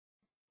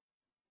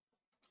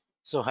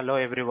So hello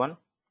everyone,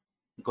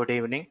 good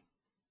evening.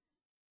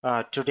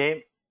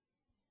 Today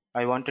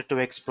I wanted to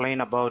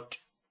explain about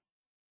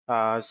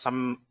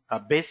some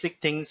basic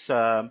things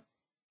about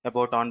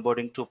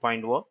onboarding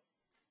 2.0,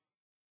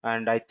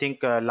 and I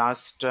think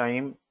last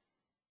time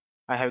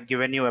I have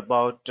given you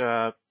about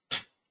that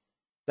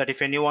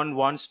if anyone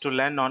wants to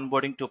learn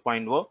onboarding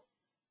 2.0,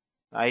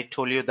 I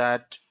told you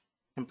that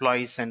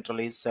Employee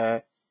Central is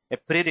a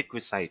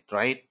prerequisite,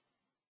 right?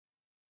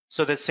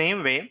 So the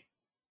same way,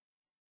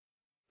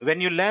 when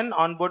you learn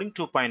onboarding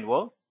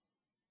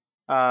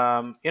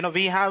 2.0,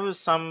 we have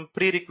some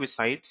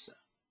prerequisites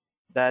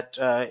that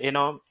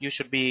you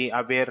should be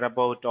aware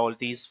about all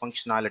these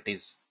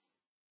functionalities,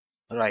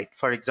 right?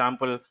 For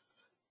example,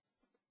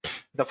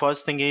 the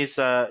first thing is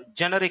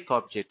generic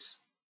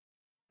objects,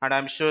 and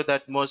I'm sure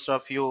that most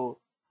of you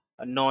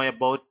know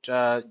about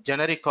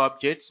generic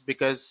objects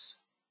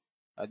because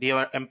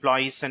the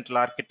employee central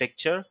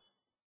architecture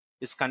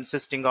is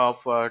consisting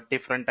of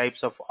different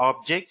types of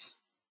objects,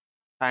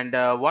 and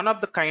one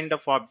of the kind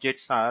of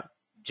objects are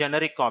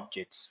generic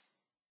objects,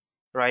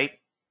 right?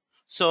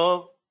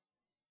 So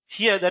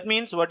here, that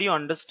means what do you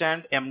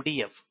understand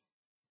MDF?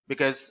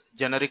 Because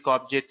generic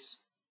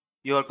objects,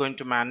 you are going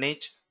to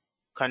manage,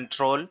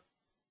 control,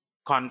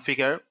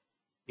 configure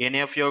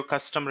any of your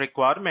custom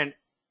requirement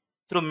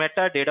through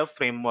metadata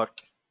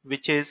framework,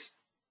 which is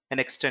an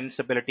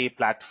extensibility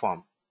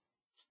platform.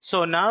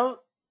 So now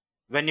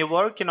when you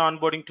work in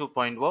onboarding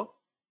 2.0,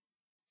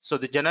 so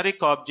the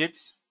generic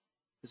objects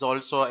is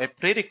also a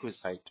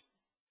prerequisite.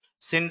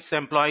 Since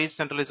employee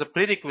central is a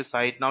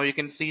prerequisite, now you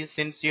can see,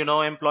 since you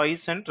know employee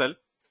central,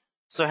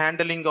 so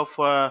handling of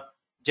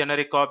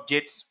generic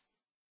objects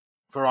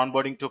for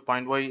onboarding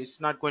 2.0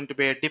 is not going to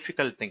be a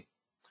difficult thing.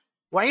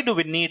 Why do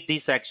we need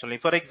these actually?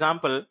 For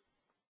example,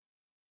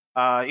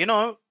 uh, you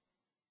know,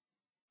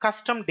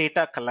 custom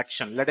data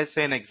collection. Let us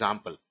say an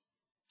example.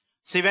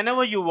 See,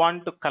 whenever you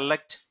want to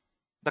collect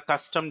the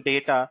custom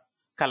data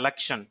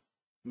collection,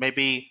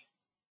 maybe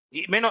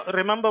you may not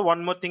remember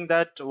one more thing,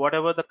 that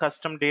whatever the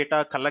custom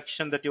data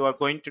collection that you are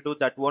going to do,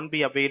 that won't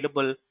be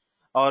available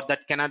or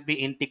that cannot be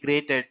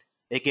integrated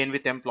again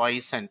with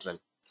employee central.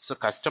 So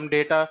custom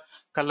data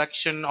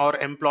collection or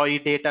employee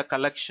data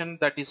collection,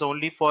 that is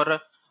only for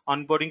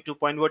onboarding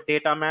 2.0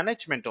 data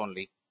management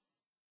only.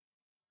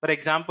 For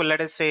example,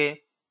 let us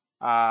say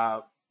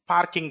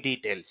parking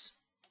details.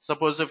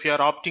 Suppose if you are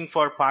opting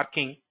for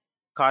parking,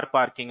 car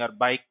parking or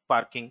bike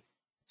parking,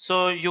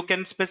 so you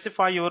can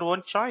specify your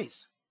own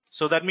choice.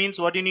 So that means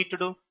what you need to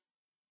do,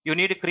 you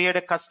need to create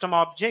a custom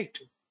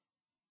object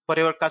for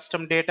your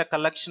custom data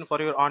collection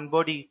for your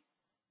onboarding.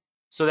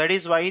 So that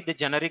is why the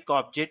generic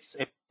objects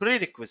a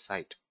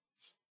prerequisite,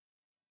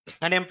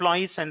 and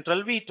employee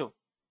central v2.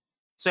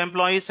 So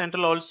employee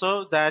central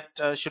also, that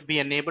should be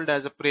enabled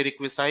as a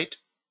prerequisite.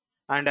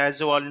 And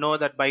as you all know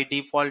that by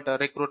default,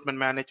 recruitment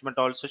management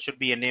also should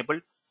be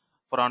enabled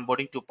for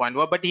onboarding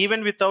 2.0. But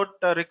even without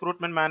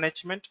recruitment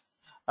management,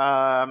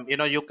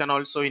 you can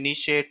also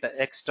initiate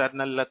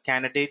external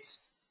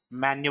candidates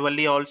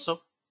manually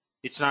also.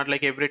 It's not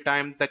like every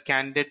time the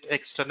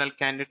external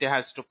candidate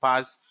has to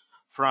pass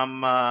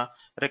from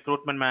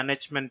recruitment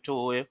management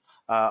to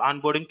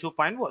onboarding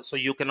 2.0. So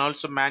you can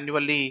also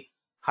manually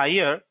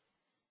hire,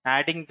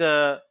 adding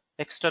the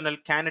external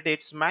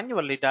candidates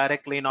manually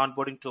directly in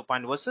onboarding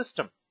 2.0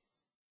 system.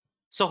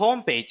 So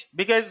homepage,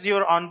 because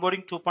you're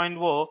onboarding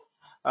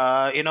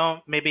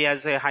 2.0, maybe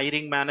as a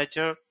hiring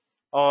manager,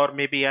 or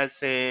maybe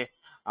as a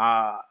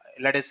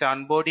let us say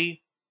onboardee,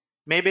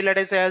 maybe let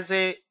us say as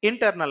a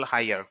internal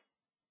hire,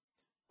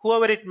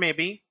 whoever it may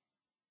be.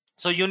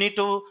 So you need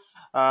to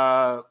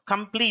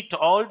complete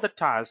all the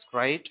tasks,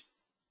 right?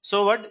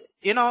 So what,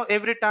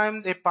 every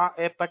time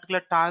a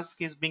particular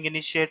task is being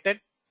initiated,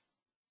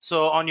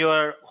 so on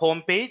your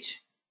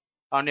homepage,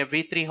 on your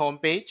V3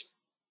 homepage,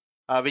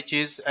 which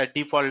is a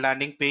default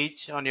landing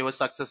page on your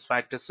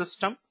SuccessFactors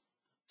system,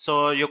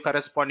 so your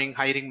corresponding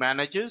hiring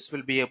managers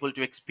will be able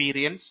to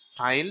experience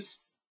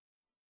tiles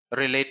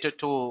related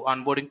to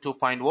onboarding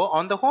 2.0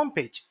 on the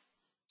homepage.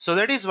 So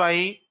that is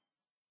why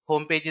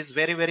homepage is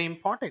very, very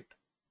important.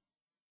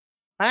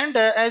 And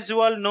as you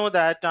all know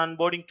that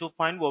onboarding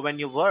 2.0, when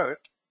you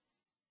work,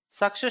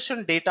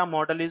 succession data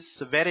model is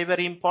very,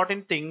 very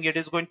important thing it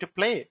is going to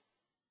play.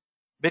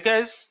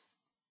 Because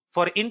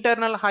for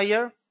internal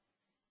hire,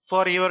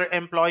 for your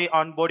employee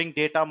onboarding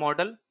data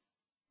model,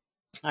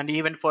 and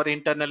even for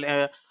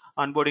internal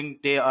onboarding,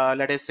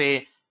 let us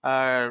say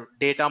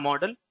data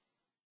model,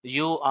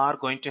 you are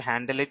going to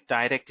handle it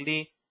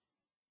directly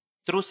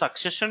through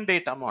succession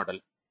data model.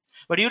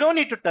 But you don't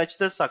need to touch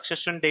the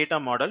succession data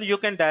model. You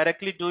can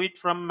directly do it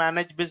from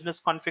manage business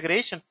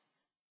configuration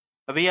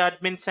via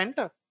admin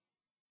center.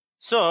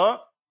 So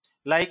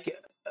like,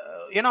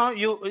 you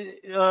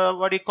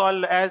what do you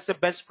call as a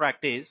best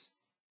practice,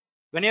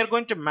 when you're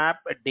going to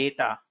map a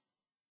data,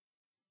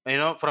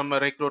 from a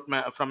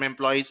recruitment, from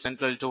employee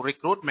central to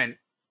recruitment,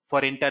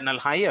 for internal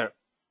hire,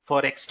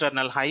 for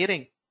external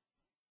hiring,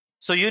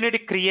 so you need to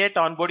create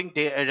onboarding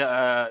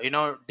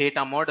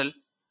data model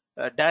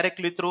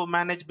directly through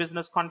manage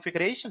business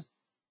configuration.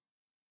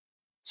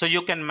 So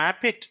you can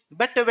map it.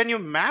 But when you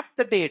map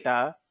the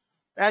data,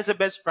 as a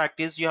best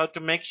practice, you have to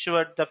make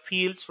sure the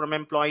fields from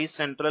Employee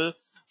Central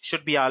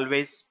should be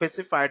always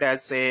specified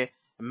as a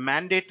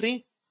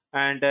mandatory.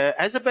 And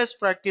as a best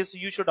practice,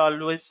 you should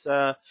always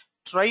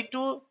try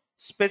to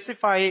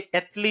specify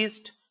at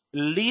least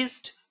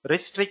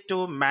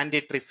restrictive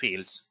mandatory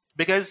fields.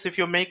 Because if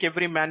you make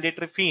every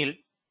mandatory field,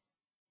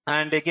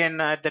 and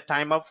again at the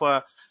time of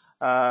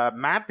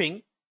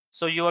mapping,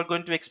 so you are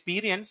going to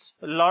experience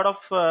a lot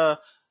of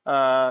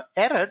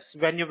errors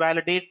when you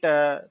validate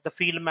the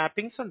field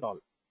mappings and all.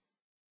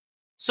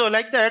 So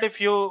like that, if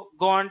you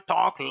go and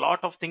talk a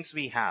lot of things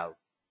we have,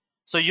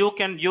 so you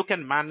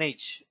can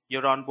manage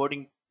your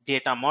onboarding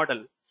data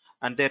model,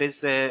 and there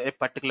is a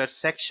particular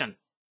section.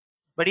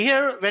 But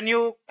here, when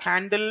you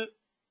handle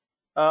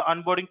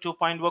onboarding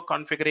 2.0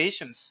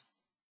 configurations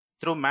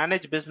through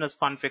manage business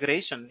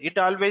configuration, it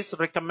always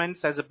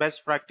recommends as a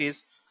best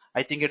practice.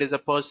 I think it is a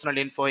personal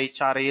info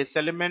HRIS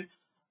element,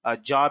 a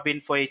job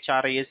info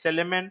HRIS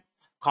element,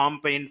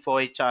 comp info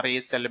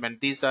HRIS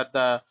element. These are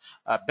the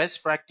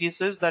best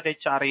practices that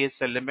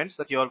HRIS elements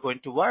that you are going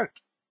to work.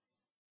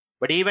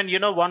 But even,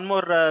 one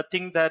more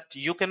thing that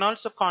you can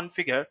also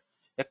configure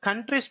a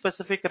country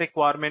specific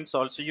requirements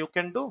also you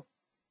can do,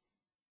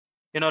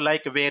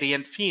 like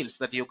variant fields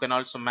that you can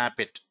also map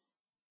it.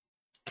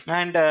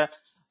 And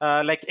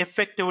like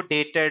effective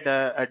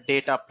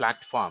data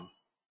platform,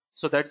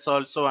 so that's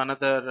also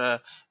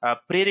another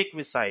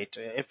prerequisite.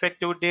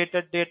 Effective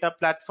data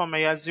platform,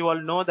 as you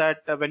all know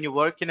that when you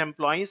work in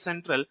Employee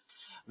Central,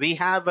 we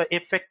have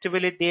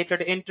effectively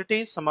dated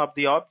entities, some of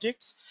the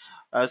objects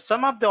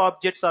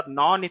are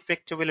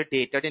non-effectively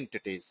dated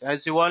entities.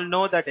 As you all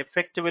know that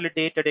effectively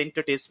dated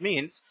entities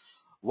means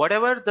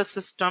whatever the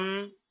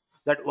system,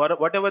 that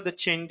whatever the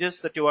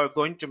changes that you are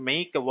going to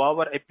make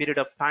over a period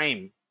of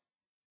time,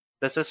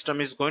 the system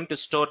is going to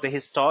store the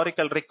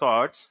historical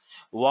records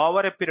over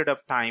a period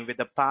of time with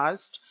the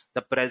past,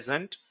 the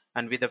present,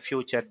 and with the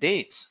future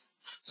dates.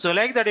 So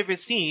like that, if you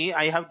see,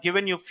 I have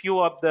given you few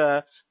of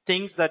the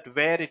things that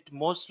where it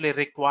mostly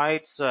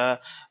requires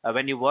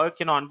when you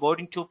work in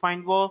onboarding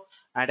 2.0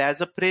 and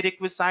as a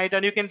prerequisite.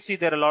 And you can see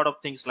there are a lot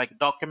of things like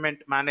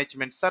document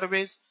management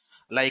surveys,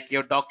 like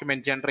your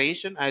document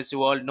generation. As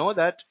you all know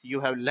that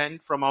you have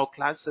learned from our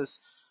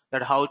classes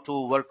that how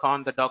to work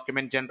on the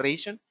document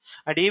generation.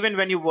 And even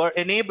when you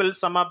enable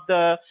some of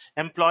the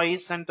Employee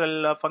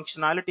Central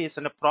functionalities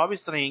and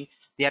provisioning,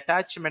 the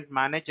attachment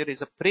manager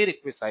is a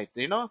prerequisite,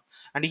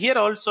 and here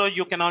also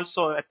you can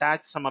also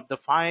attach some of the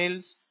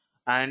files,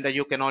 and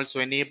you can also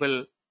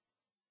enable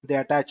the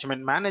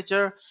attachment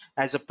manager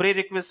as a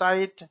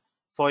prerequisite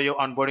for your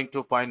onboarding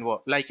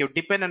 2.0. Like your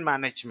dependent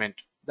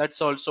management,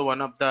 that's also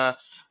one of the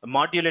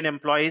module in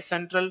Employee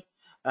Central.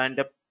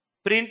 And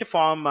print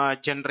form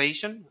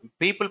generation,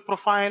 people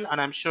profile,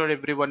 and I'm sure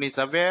everyone is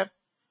aware.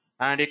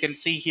 And you can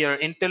see here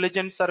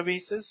intelligent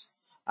services,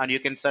 and you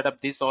can set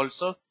up this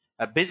also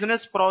a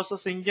business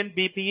process engine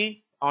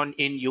BPE on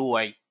in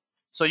UI.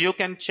 So you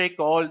can check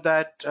all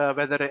that,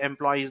 whether an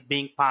employee is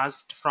being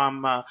passed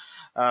from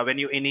when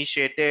you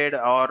initiated,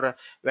 or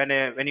when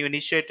you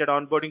initiated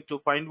onboarding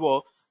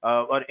 2.0,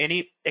 or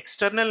any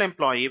external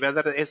employee,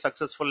 whether is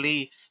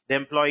successfully the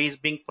employee is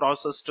being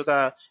processed to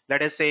the,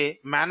 let us say,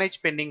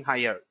 manage pending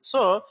hire.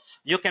 So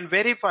you can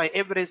verify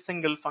every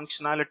single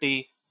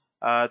functionality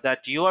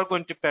that you are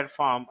going to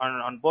perform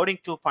on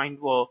onboarding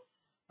 2.0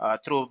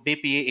 through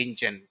BPE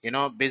engine,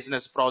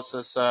 business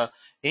process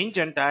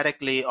engine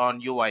directly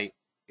on UI.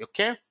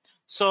 Okay,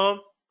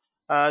 so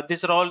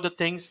these are all the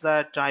things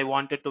that I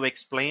wanted to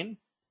explain,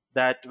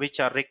 that which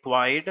are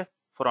required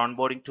for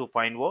onboarding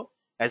 2.0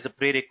 as a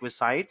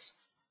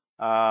prerequisites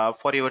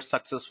for your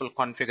successful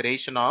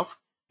configuration of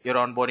your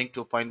onboarding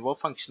 2.0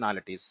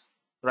 functionalities,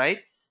 right?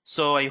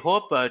 So I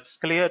hope it's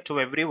clear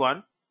to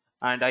everyone,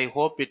 and I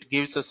hope it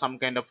gives us some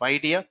kind of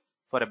idea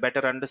for a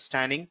better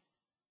understanding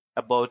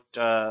about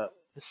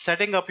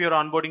setting up your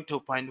onboarding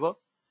 2.0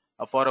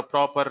 for a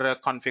proper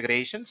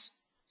configurations.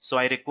 So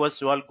I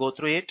request you all go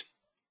through it,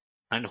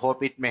 and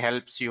hope it may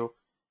helps you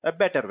a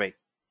better way.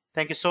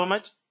 Thank you so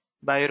much.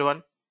 Bye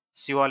everyone.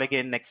 See you all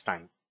again next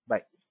time.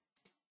 Bye.